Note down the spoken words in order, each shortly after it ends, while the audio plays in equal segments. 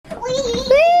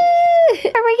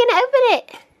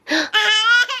it.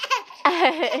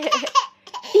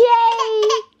 Yay!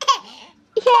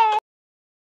 Yay!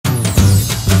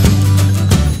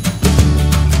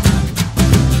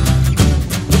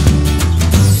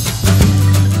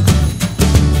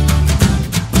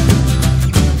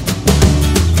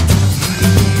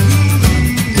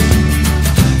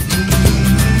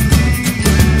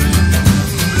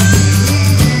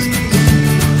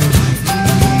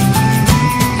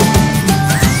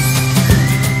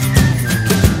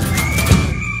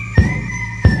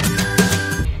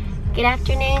 Good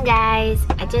afternoon, guys.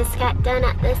 I just got done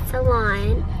at the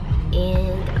salon,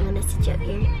 and I'm gonna sit you up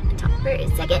here and talk for a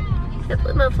second.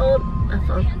 Hopefully my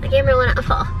camera will not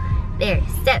fall. There.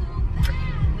 So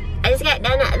I just got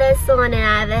done at the salon, and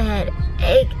I have a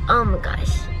headache. Oh my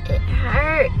gosh, it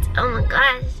hurts. Oh my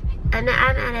gosh, I haven't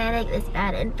had a headache this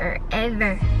bad in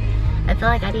forever. I feel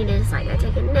like I need to just like go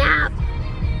take a nap.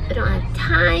 I don't have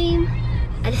time.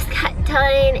 I just got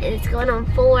done, and it's going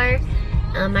on 4.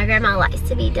 My grandma likes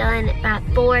to be done by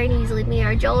 4, and usually me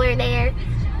or Joel are there.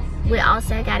 We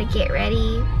also got to get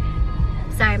ready.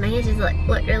 Sorry, my hands just look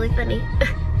really funny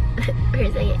for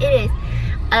a second. It is.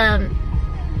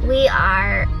 We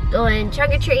are going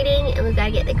trick-or-treating, and we've got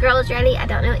to get the girls ready. I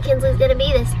don't know what Kinsley's going to be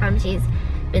this time. She's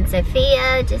been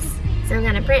Sophia, just some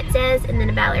kind of princess, and then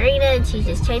a ballerina, and she's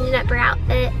just changing up her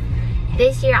outfit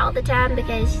this year all the time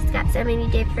because she's got so many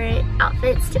different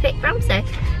outfits to pick from. So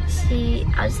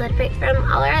I'll just let her pick from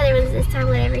all her other ones this time,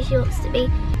 whatever she wants to be.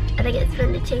 I think it's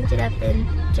fun to change it up and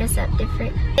dress up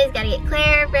different. She's got to get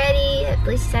Claire ready.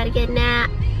 Hopefully she's had a good nap.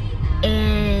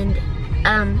 And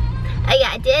oh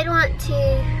yeah, I did want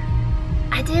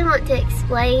to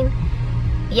explain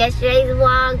yesterday's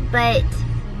vlog, but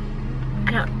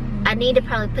I need to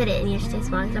probably put it in yesterday's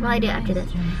vlog, so I'll probably do it after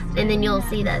this. And then you'll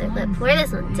see the other clip for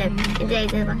this one. So in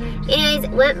today's vlog. Anyways,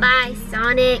 went by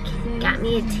Sonic, got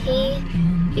me a tea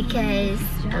because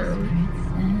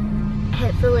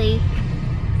hopefully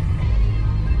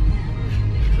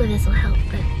this will help.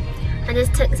 But I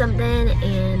just took something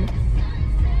and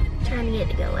trying to get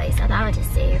it to go away. So I thought I would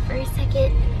just sit here for a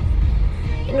second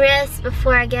and rest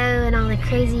before I go and all the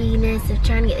craziness of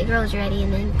trying to get the girls ready,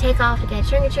 and then take off and go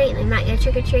trick or treat, and then might go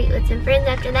trick or treat with some friends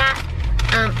after that.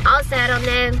 Also, I don't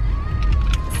know,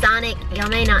 Sonic, y'all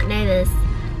may not know this.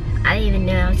 I didn't even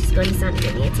know I was just going to Sonic to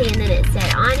get me a tea, and then it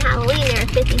said on Halloween there are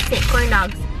 50-cent corn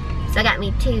dogs. So I got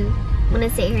me 2. I'm gonna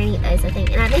sit here and eat those, I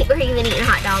think. And I think we're even eating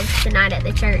hot dogs tonight at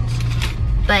the church.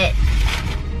 But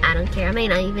I don't care. I may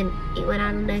not even eat one,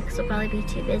 I don't know, because we'll probably be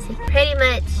too busy. Pretty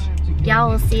much, y'all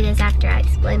will see this after I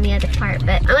explain the other part,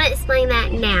 but I'm gonna explain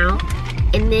that now,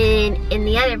 and then in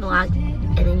the other vlog,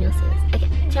 and then you'll see this. Okay,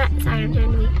 sorry, I'm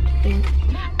trying to be.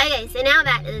 Okay, so now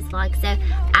back to this vlog. So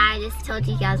I just told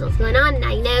you guys what's going on, and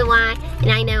I know why,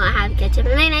 and I know I have ketchup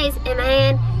and mayonnaise in my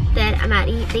hand that I'm about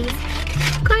to eat these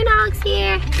corn dogs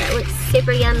here. That looks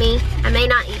super yummy. I may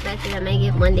not eat both of them. I may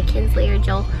give one to Kinsley or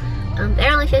Joel.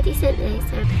 They're only 50 cents today,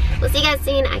 so we'll see you guys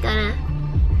soon. I gotta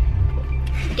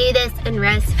do this and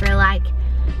rest for like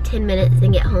 10 minutes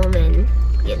and get home and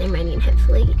get them ready, and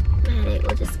hopefully my headache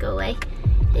will just go away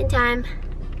in time.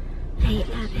 I hate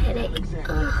to have a headache.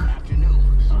 Ugh.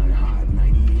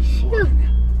 Phew.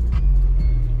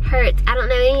 Hurts. I don't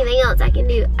know anything else I can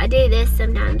do. I do this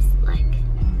sometimes, like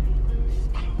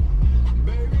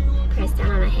press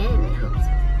down on my head, and it helps.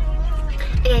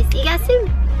 Okay, see you guys soon.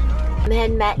 I'm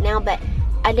heading back now, but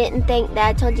I didn't think that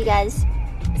I told you guys.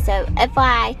 So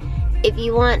FYI, if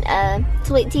you want a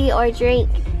sweet tea or drink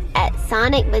at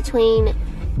Sonic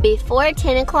before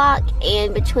 10 o'clock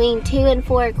and between 2 and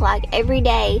 4 o'clock every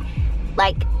day,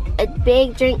 like a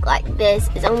big drink like this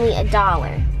is only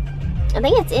 $1. I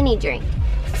think it's any drink.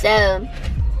 So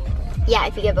yeah,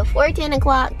 if you go before 10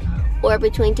 o'clock or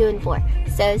between 2 and 4.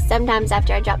 So sometimes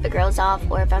after I drop the girls off,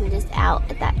 or if I'm just out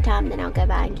at that time, then I'll go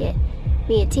by and get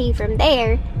me a tea from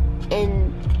there,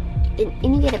 and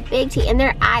you get a big tea, and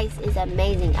their ice is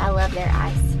amazing. I love their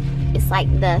ice. It's like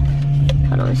the,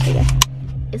 hold on, show you.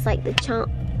 It's like the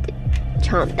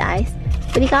chomped ice.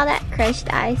 What do you call that?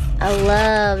 Crushed ice. I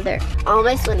love I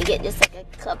almost want to get just like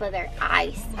a cup of their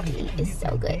ice to eat. It's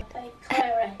so good.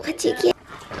 What'd you get?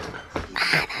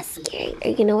 Ah, that's scary. Are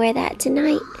you gonna wear that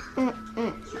tonight? No,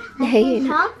 you're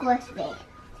not. Talk with me.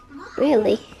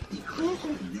 Really?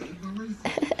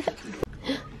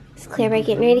 Is Claire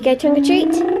getting ready to go trunk or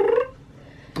treat?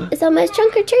 It's almost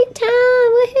trunk or treat time.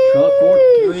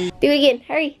 Woohoo! Do it again.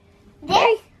 Hurry. This?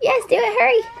 Hurry. Yes, do it.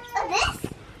 Hurry.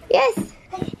 This? Yes.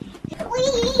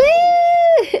 Please.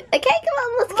 Woo! Okay, come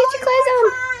on. Let's get your clothes on.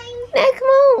 No, come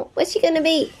on. What's she gonna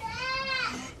be?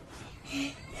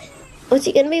 What's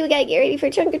she gonna be? We gotta get ready for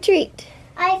trunk or treat.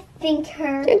 I think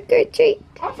her. Trick or treat.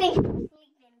 I think her Sleeping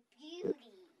Beauty.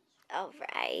 All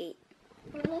right.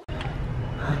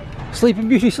 Sleeping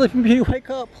Beauty, wake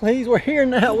up, please. We're here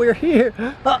now. We're here.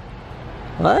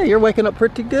 Hey, you're waking up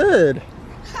pretty good.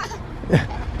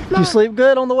 You sleep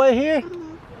good on the way here?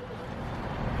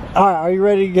 All right, are you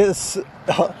ready to get this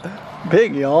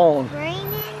big yawn? Raining.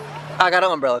 I got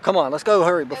an umbrella. Come on, let's go.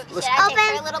 Hurry. Let's Should I take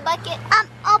her little bucket?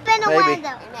 Open the Maybe.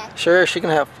 window. Sure, she can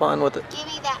have fun with it. Give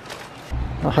me that.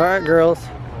 All right, girls.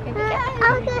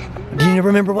 Okay. Do you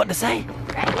remember what to say?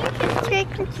 Trick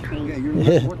or treat. Yeah, you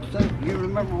remember what to say? You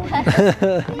remember what to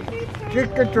say?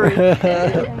 Trick or treat.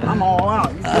 I'm all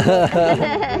out.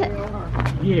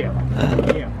 Yeah.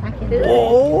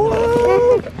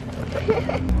 Oh.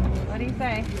 What do you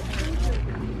say?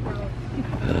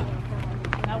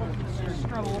 That was just a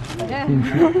stroll.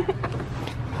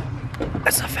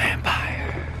 It's a vampire.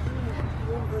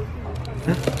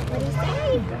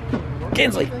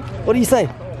 Kinsley, what do you say?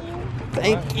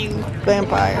 Thank you,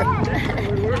 vampire.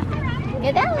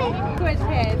 Go that way. Switch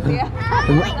heads, yeah.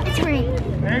 It's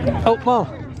raining. Oh, Mom.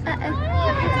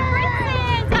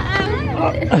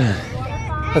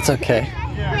 That's okay.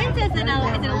 Princess and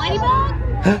is it a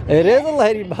ladybug? It is a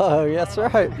ladybug, that's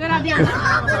right. Good idea. I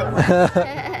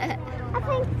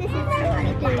think this is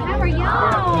something. How are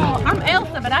y'all? I'm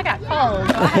Elsa, but I got cold.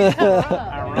 So I had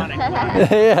to cover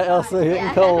up. Yeah, Elsa,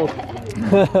 getting cold.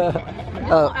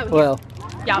 Oh, well.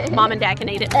 Y'all, Mom and Dad can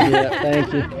eat it. Yeah,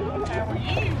 thank you.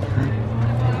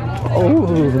 Oh,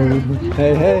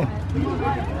 hey, hey.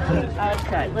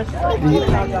 Okay, let's see.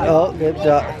 Oh, good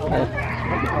job.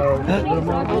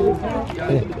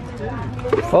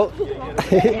 Oh.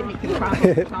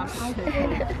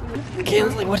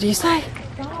 Kinsley, what do you say?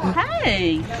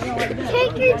 Hey,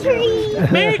 Trick or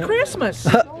treat. Merry Christmas.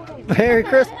 Merry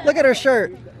Christmas. Look at her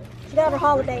shirt. She got her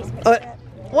holidays.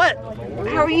 What?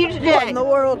 How are you What today? in the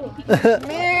world?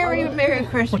 Merry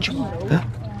Christmas. What you want?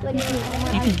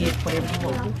 You can get whatever you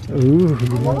want.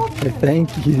 Ooh, thank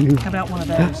you. How about one of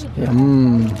those?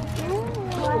 Mmm.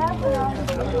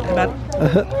 How about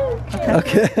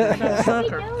Okay.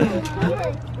 sucker?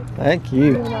 Thank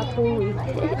you.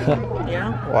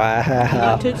 Yeah.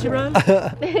 Wow. Tootsie Roll?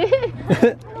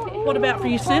 What about for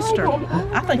your sister?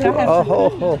 I think I have some.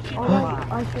 Oh.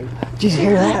 Did you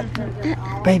hear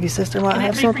that? Baby sister might Can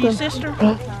have that be for your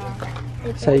something.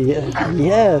 sister? Say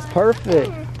yes,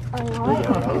 perfect.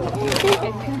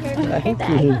 Thank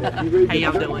you. How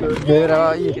y'all doing? Good, how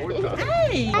are you?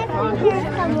 Hey!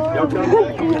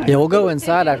 Yeah, we'll go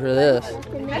inside after this.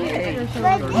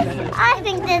 I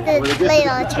think this is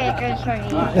little trick or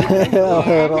treat.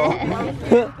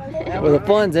 Well, the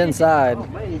fun's inside.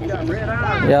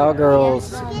 Y'all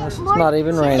girls, it's not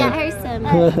even Got raining. her some.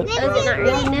 Oh, is it not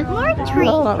raining now? More No,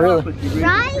 treats, not really.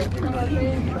 right?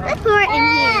 Let's pour it in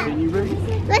here.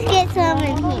 Let's get some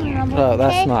in here. Oh,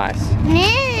 that's nice. To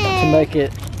Yeah. make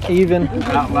it even.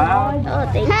 Out loud. Oh,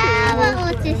 thank you. How about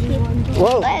what's this here?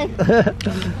 Whoa!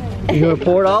 You gonna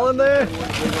pour it all in there?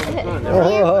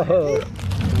 Whoa!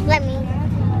 Let me.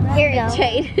 Here we go.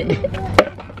 Trade.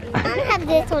 I'm gonna have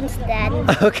this one instead.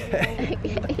 Okay.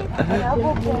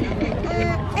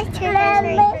 Let's try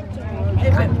this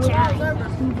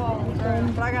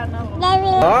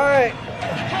All right.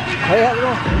 Hey, how's it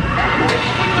going?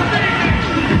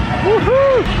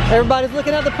 Woohoo! Everybody's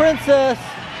looking at the princess.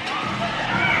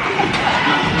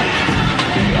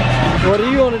 What do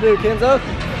you want to do, Kenzo?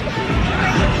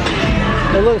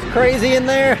 It looks crazy in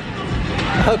there.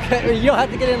 Okay, you don't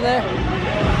have to get in there.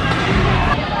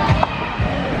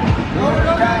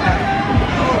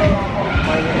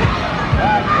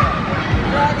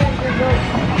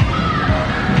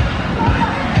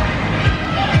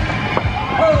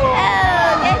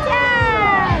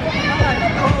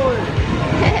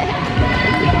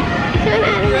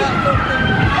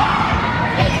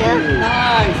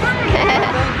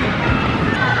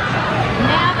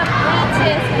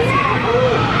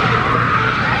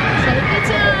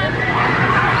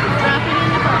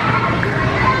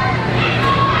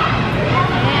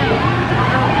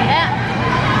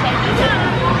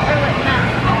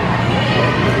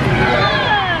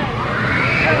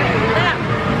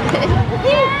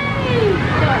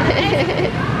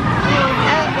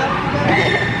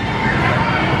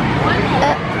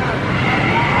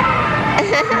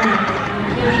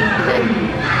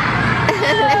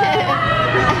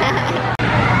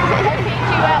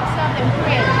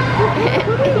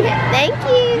 Thank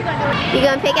you. You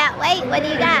gonna pick out? Wait, what do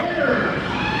you got?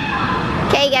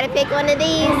 Okay, you gotta pick one of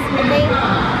these. I think.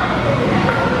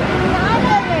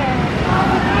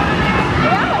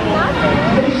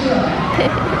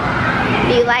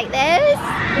 Do you like those?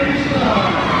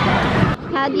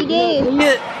 Huh? How'd you do?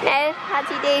 No, how'd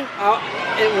you do?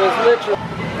 It was literally,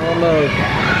 oh no.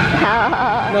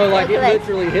 Oh, No, like it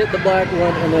literally hit the black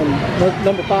one and then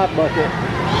number 5 bucket.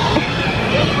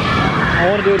 I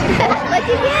want to do it. What'd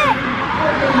you get?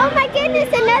 Oh my goodness,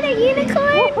 another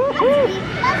unicorn.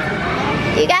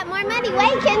 You got more money.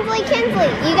 Wait, Kinsley,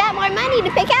 you got more money to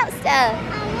pick out stuff.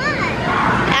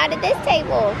 Out of this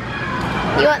table.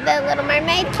 You want the Little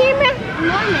Mermaid camera?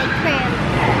 Mermaid camera.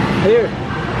 Here,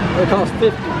 it costs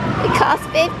 50. It costs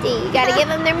 50. You gotta give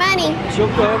them their money. She'll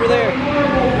go over there.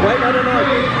 Wait, no.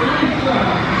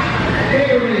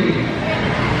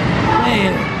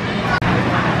 Man.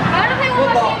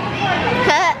 Football.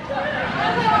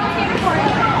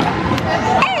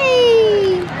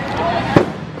 Hey!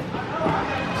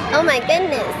 Oh my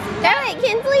goodness. Throw it,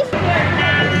 Kinsley.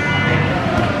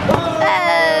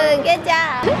 Oh, good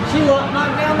job. She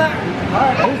knocked down that.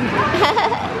 Alright.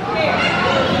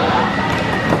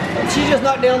 She just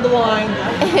knocked down the line.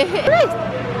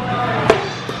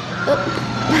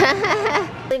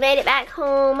 We made it back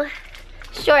home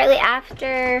shortly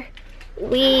after.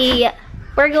 We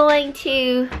were going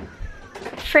to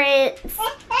France.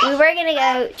 We were gonna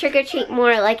go trick-or-treat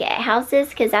more like at houses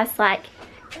because that's like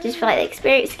just for like the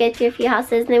experience, go to a few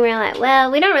houses, and then we were like,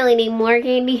 well, we don't really need more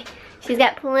candy. She's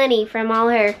got plenty from all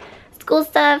her school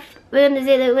stuff, the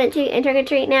zoo that we went to, and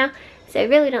trick-or-treat now, so we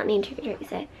really don't need trick-or-treat.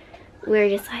 So we were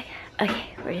just like,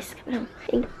 okay, we're just coming home.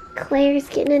 And Claire's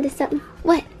getting into something.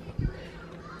 What?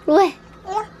 What?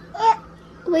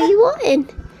 What are you wanting?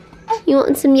 You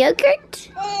wanting some yogurt?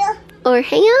 Or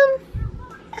ham?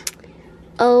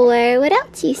 Or what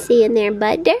else you see in there,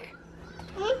 butter?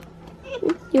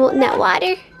 You want that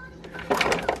water?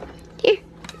 Here,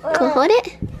 go hold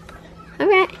it. All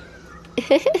right.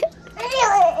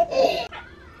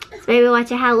 So maybe watch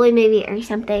a Halloween movie or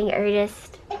something, or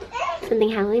just something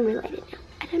Halloween related.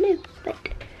 I don't know, but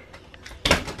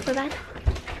we're back.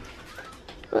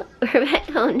 We're back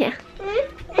home now.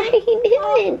 What are you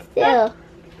doing still?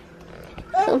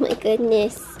 Oh my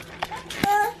goodness.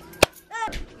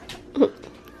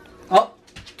 Oh.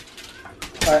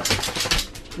 Alright.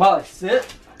 Molly, sit.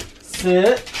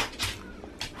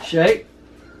 Shake.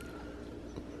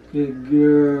 Good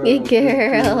girl. Good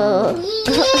girl.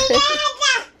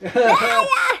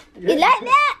 You like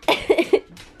that?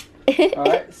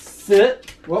 Alright, sit.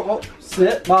 Whoa.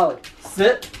 Sit. Molly.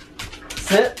 Sit.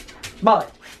 Molly.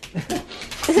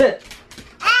 Sit.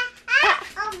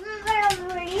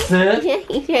 Sit. Yeah,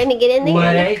 you trying to get in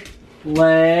there?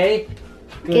 Lay.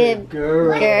 Good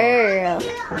girl. I want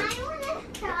to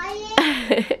try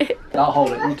it. I'll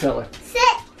hold it. You tell her.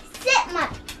 Sit,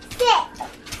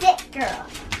 girl.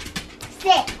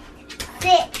 Sit.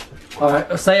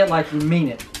 Alright, say it like you mean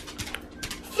it.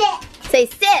 Sit. Say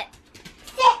sit.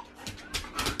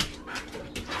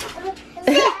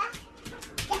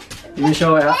 You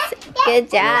show it how.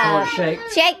 Good job. Shake.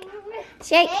 Shake.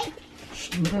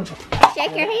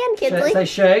 Shake your hand, Kinsley. Say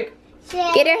shake.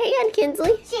 Get her hand,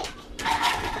 Kinsley.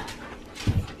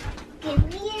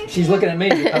 She's looking at me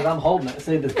because I'm holding it.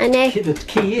 See, I know. the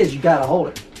key is you gotta hold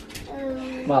it.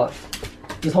 Molly,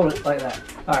 just hold it like that.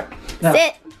 Alright. Now,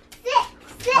 Sit.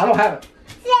 I don't have it.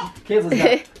 Kinsley's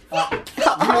got it.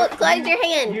 Close your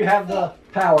hand. You have the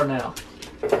power now.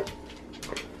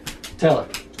 Tell her.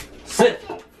 Sit.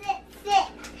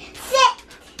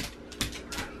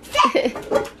 You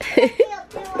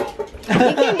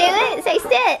can do it. Say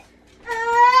sit.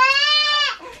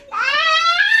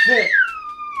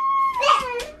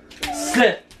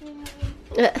 Sit.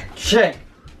 Shake.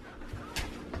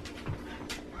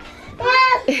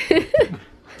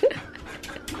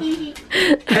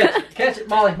 Catch it,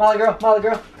 Molly girl. I'm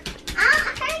gonna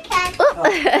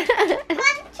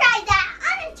try that.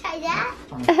 I'm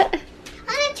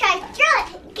gonna try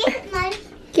get mine.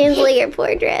 Kinsley, your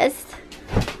poor dress.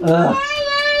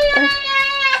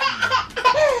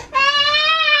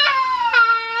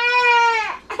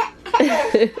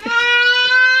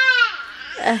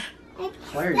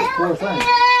 Claire, you poor thing.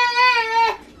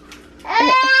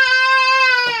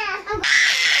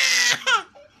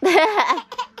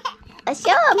 Let's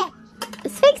show him.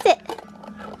 Let's fix it.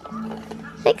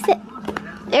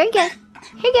 There we go.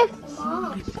 Here you go.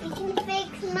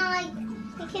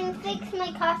 We can fix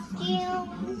my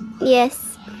costume.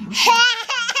 Yes.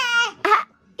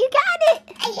 You got it.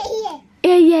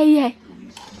 Yeah.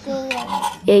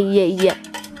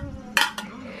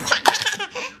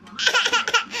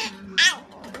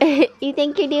 You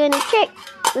think you're doing a trick?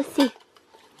 Let's see.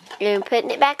 You're putting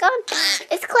it back on?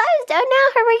 It's closed. Oh no,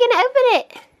 how are we gonna open it?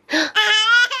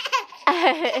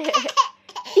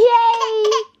 Yay!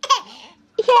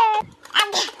 Yay!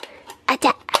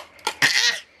 Attack!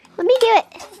 Let me do it.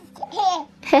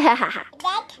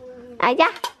 Aja.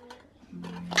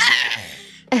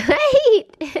 Wait.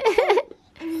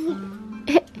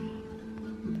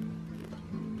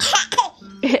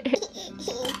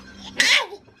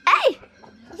 Hey.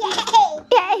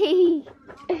 Yay.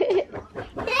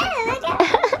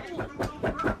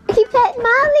 You pet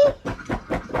Molly?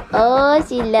 Oh,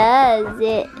 she loves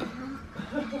it.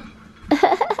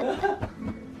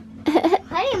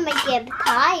 I didn't make it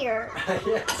tired.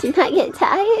 She might get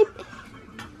tired.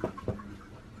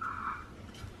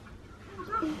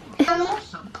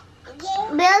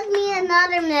 Build me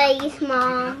another maze,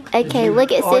 Mom. Okay,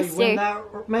 look at Oh, you win sister.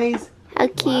 that maze? How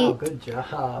Wow, cute. good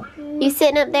job. You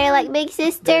sitting up there like big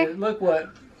sister? Dude, look what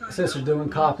sister's doing,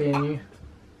 copying you.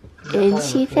 And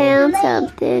she found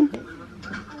something.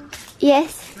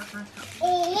 Yes.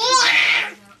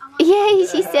 Yay,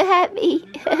 she's so happy.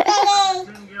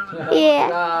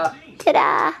 Yeah.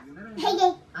 Ta-da.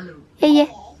 Yeah.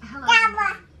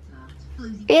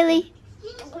 Really?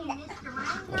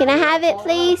 Can I have it,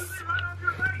 please?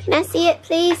 Can I see it,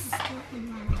 please?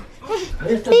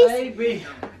 It's a Please. baby.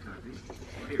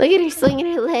 Look at her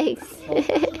swinging her legs.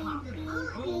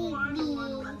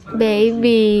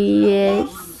 Baby, yes.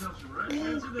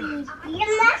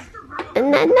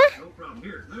 Nana?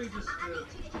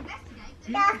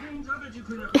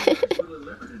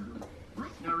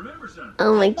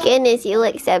 Oh my goodness, you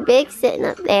look so big sitting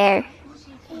up there.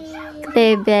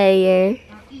 There, Bayer.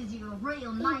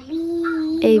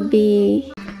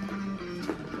 Baby.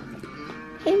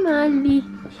 Hey, Molly.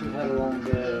 She had a long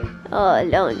day. Oh,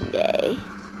 long day.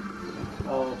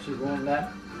 Oh, she's wanting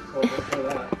that. Oh, look at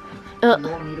that. Oh. She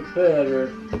want me to pet her.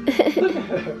 Look at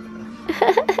her.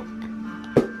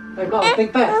 Hey, Mom,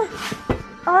 think fast.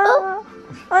 Oh.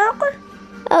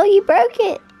 Oh, you broke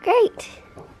it. Great.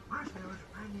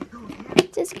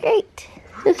 Just great.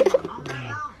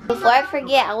 Before I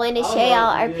forget, I wanted to show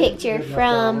y'all our picture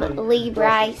from Lee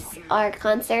Bryce, our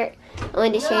concert. I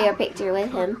wanted to show you our picture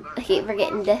with him. I keep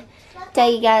forgetting to tell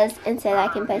you guys and so that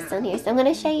I can post on here. So I'm going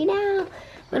to show you now.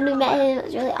 When we met him, it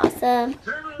was really awesome,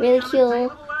 really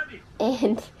cool.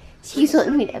 And she's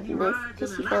wanting me to open this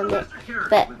because she found it.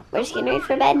 But we're just getting ready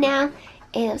for bed now.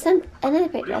 And another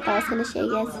picture I thought I was going to show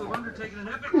you guys.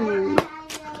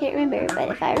 Can't remember, but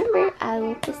if I remember, I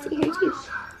will post it here too.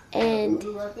 And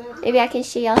maybe I can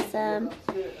show y'all some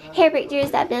hair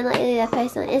pictures that I've done lately that I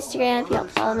post on Instagram. If you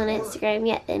don't follow me on Instagram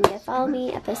yet, then go follow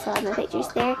me. I post a lot of my pictures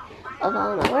there of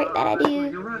all my work that I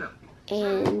do.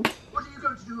 And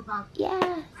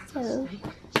yeah, so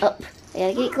oh, I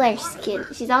gotta get Claire.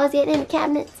 She's always getting in the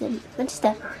cabinets and a bunch of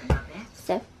stuff.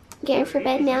 So getting for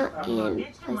bed now, and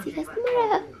I'll see you guys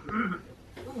tomorrow.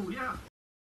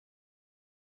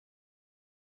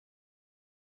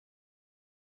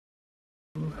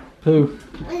 Who?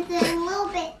 It's a little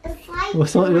bit slight.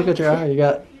 What's on? Look at your eye.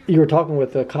 You were talking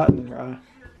with the cotton in your eye.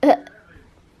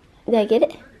 Did I get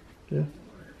it? Yeah.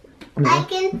 I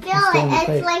can feel it.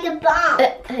 It's like a bomb.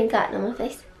 I had cotton on my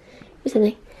face or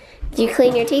something. Did you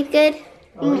clean your teeth good?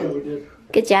 Oh yeah, we did.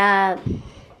 Good job.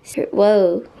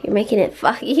 Whoa, you're making it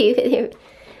foggy with your...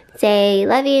 Say,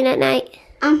 love you at night.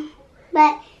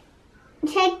 But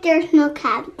check there's no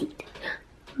cavity.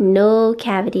 No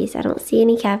cavities. I don't see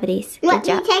any cavities. Good Let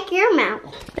job. me check your mouth.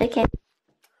 Okay.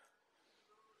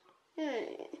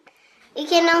 You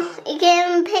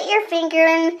can put your finger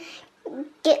and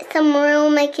get some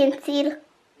room. I can see.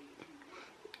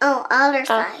 Other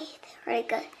side. Very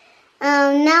good.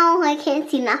 Now I can't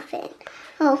see nothing.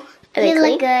 Oh, Are they you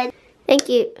look good. Thank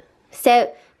you.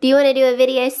 So, do you want to do a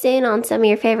video soon on some of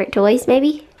your favorite toys,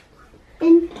 maybe?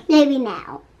 Maybe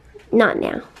now. Not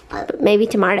now, but maybe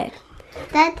tomorrow.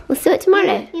 Let's do it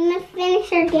tomorrow. You gonna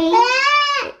finish our game?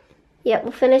 Yep,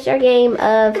 we'll finish our game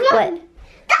of what?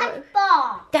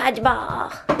 Dodgeball.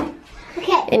 Dodgeball.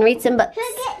 Okay. And read some books. Who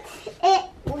gets it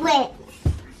wins.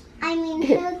 I mean,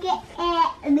 who gets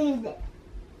it loses.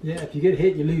 Yeah, if you get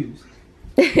hit, you lose.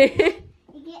 You get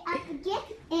up again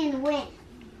and win.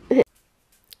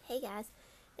 Hey guys,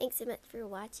 thanks so much for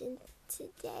watching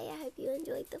today. I hope you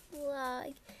enjoyed the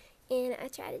vlog. And I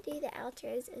try to do the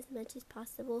outros as much as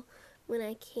possible when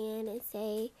I can and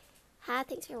say, hi,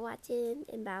 thanks for watching,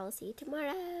 and bye, we'll see you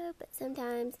tomorrow. But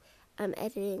sometimes I'm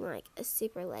editing like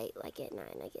super late, like at 9.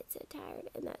 I get so tired,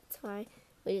 and that's why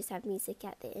we just have music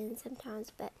at the end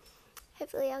sometimes. But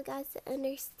hopefully y'all guys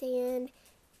understand,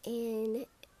 and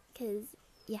because,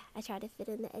 yeah, I try to fit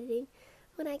in the editing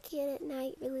when I can at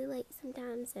night, really late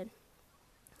sometimes, and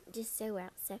just so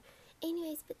out. So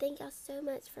anyways, but thank y'all so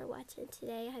much for watching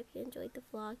today. I hope you enjoyed the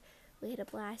vlog. We had a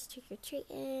blast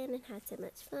trick-or-treating and had so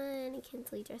much fun, and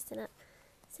Kinsley dressing up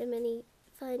so many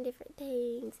fun different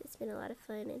things. It's been a lot of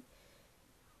fun, and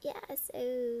yeah,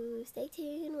 so stay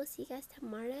tuned. We'll see you guys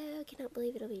tomorrow. I cannot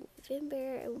believe it'll be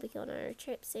November and we'll be going on our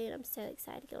trip soon. I'm so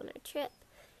excited to go on our trip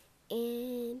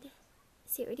and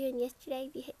see what we're doing yesterday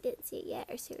if you didn't see it yet,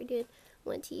 or see what we're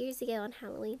doing 2 years ago on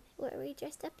Halloween. What were we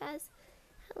dressed up as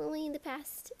Halloween the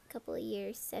past couple of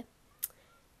years. So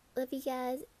love you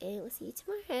guys and we'll see you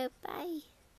tomorrow. Bye.